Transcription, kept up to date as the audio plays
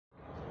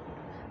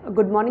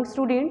Good morning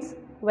students,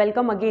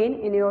 welcome again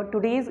in your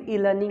today's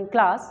e-learning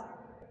class.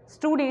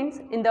 Students,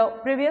 in the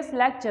previous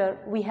lecture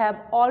we have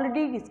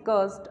already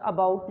discussed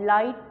about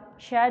light,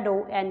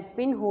 shadow and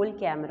pinhole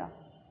camera.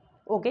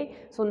 Okay,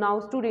 so now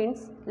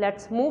students,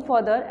 let's move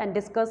further and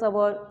discuss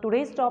our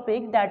today's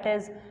topic, that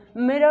is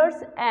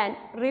mirrors and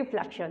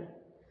reflection.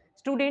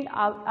 Student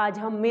आज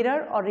हम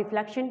mirror और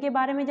reflection के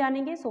बारे में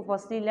जानेंगे. So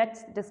firstly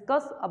let's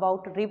discuss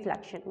about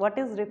reflection. What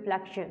is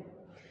reflection?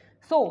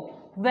 So,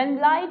 when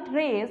light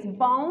rays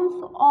bounce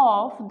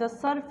off the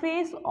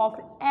surface of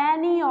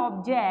any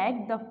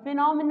object, the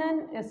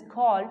phenomenon is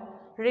called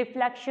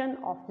reflection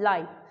of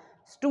light.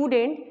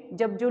 Student,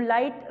 जब जो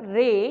light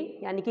रे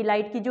यानी कि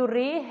लाइट की जो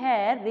रे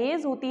है,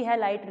 रेज होती है,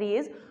 लाइट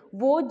रेज,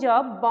 वो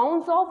जब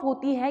बाउंस ऑफ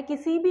होती है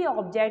किसी भी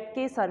ऑब्जेक्ट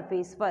के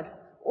सरफेस पर,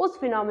 उस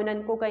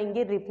फिनोमिनन को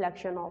कहेंगे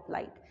रिफ्लेक्शन ऑफ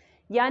लाइट.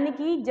 यानी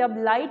कि जब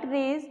लाइट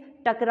रेज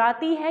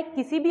टकराती है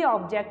किसी भी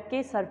ऑब्जेक्ट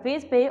के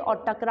सरफेस पे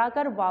और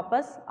टकराकर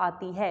वापस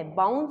आती है,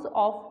 बाउंस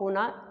ऑफ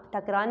होना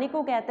टकराने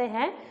को कहते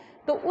हैं,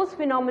 तो उस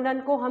फिनोमिनन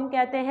को हम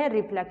कहते हैं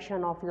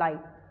reflection of light.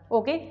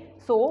 Okay,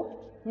 so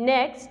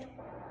next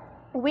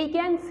we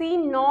can see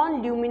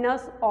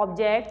non-luminous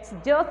objects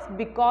just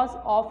because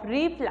of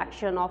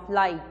reflection of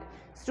light.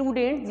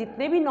 Students,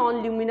 जितने भी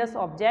non-luminous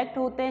object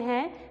होते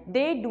हैं,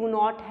 they do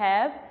not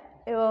have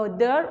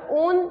their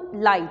own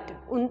light,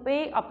 उन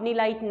पे अपनी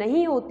लाइट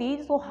नहीं होती.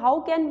 so how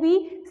can we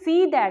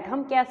see that?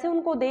 हम कैसे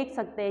उनको देख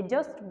सकते हैं?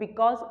 just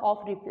because of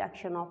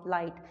reflection of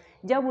light.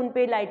 जब उन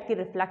पे लाइट की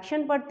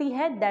रिफ्लेक्शन पड़ती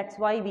है, that's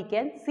why we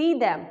can see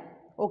them.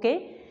 okay,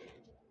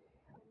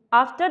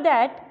 after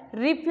that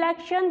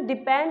reflection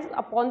depends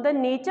upon the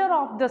nature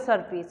of the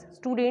surface.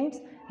 students,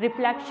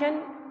 reflection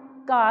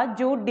का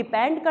जो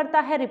डिपेंड करता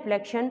है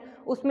रिफ्लेक्शन,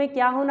 उसमें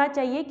क्या होना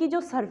चाहिए कि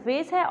जो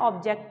सरफेस है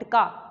ऑब्जेक्ट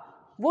का,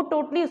 वो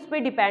टोटली उस पर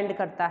डिपेंड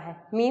करता है.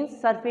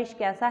 मीन्स सरफेस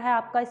कैसा है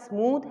आपका,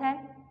 स्मूथ है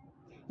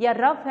या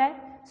रफ है.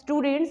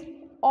 Students,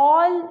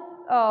 all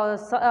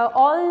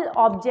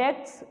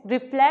objects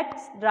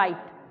reflects light.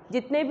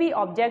 जितने भी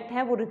ऑब्जेक्ट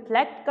हैं वो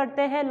रिफ्लेक्ट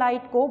करते हैं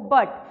लाइट को,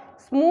 बट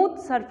स्मूथ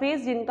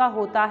सरफेस जिनका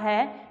होता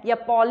है या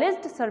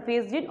पॉलिश्ड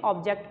सरफेस जिन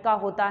ऑब्जेक्ट का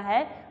होता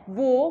है,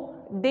 वो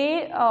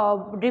दे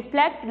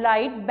reflect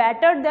light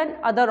better than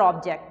other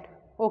object.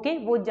 Okay,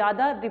 वो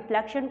ज़्यादा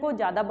रिफ्लेक्शन को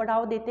ज़्यादा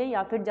बढ़ावा देते हैं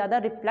या फिर ज़्यादा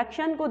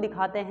रिफ्लेक्शन को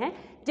दिखाते हैं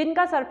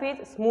जिनका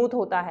सरफेस स्मूथ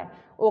होता है.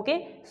 Okay,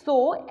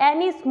 so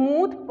any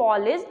smooth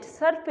polished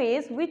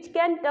surface which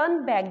can turn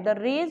back the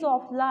raise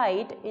of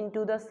light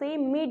into the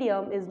same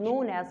medium is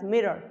known as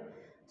mirror.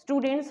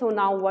 Students, so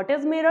now what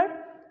is mirror?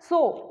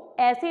 सो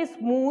ऐसे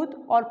smooth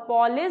और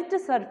polished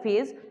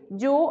surface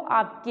जो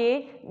आपके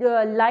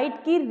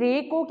light की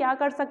रे को क्या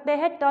कर सकते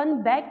हैं, टर्न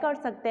बैक कर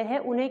सकते हैं,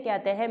 उन्हें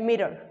कहते हैं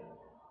mirror.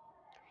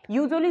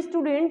 Usually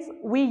students,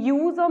 we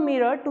use a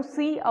mirror to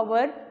see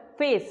our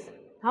face.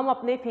 हम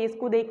अपने फेस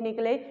को देखने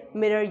के लिए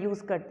मिरर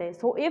यूज करते हैं.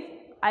 So if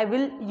I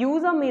will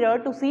use a mirror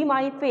to C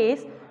my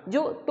face,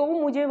 तो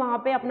मुझे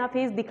वहाँ पे अपना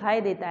फेस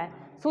दिखाई देता है.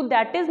 So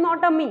that is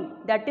not a me,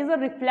 that is a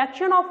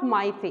reflection of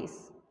my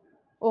face.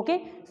 Okay,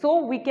 so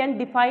we can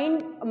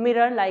define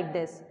mirror like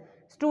this.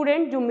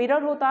 Student, जो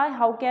mirror होता है,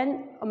 हाउ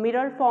कैन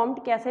मिरर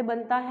फॉर्म्ड, कैसे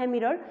बनता है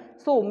मिरर?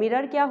 सो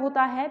मिरर क्या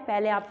होता है,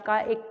 पहले आपका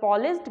एक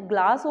पॉलिश्ड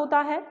ग्लास होता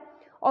है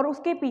और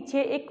उसके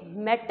पीछे एक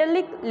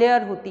मेटेलिक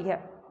लेयर होती है,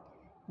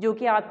 जो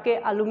कि आपके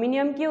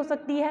एल्यूमिनियम की हो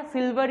सकती है,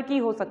 सिल्वर की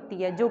हो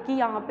सकती है, जो कि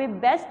यहाँ पे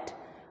बेस्ट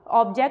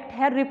ऑब्जेक्ट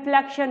है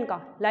रिफ्लेक्शन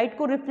का, लाइट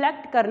को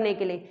रिफ्लेक्ट करने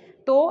के लिए.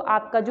 तो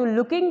आपका जो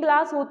लुकिंग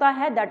ग्लास होता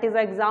है, that is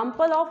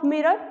example of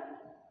mirror.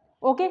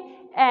 Okay,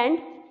 and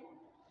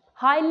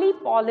highly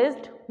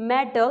polished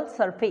metal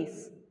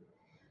surface,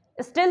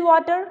 still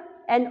water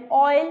and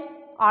oil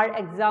are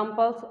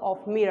examples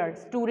of mirror.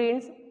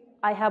 Students,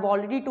 I have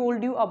already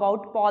told you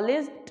about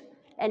polished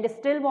and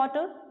still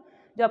water.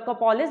 जो आपका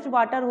polished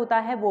water होता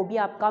है वो भी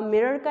आपका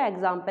mirror का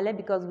example है,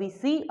 because we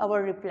C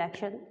our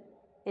reflection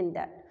in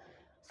that.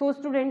 So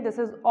student, this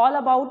is all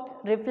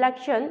about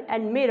reflection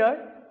and mirror.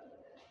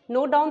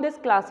 Note down this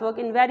class work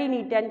in very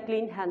neat and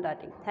clean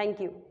handwriting. Thank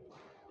you.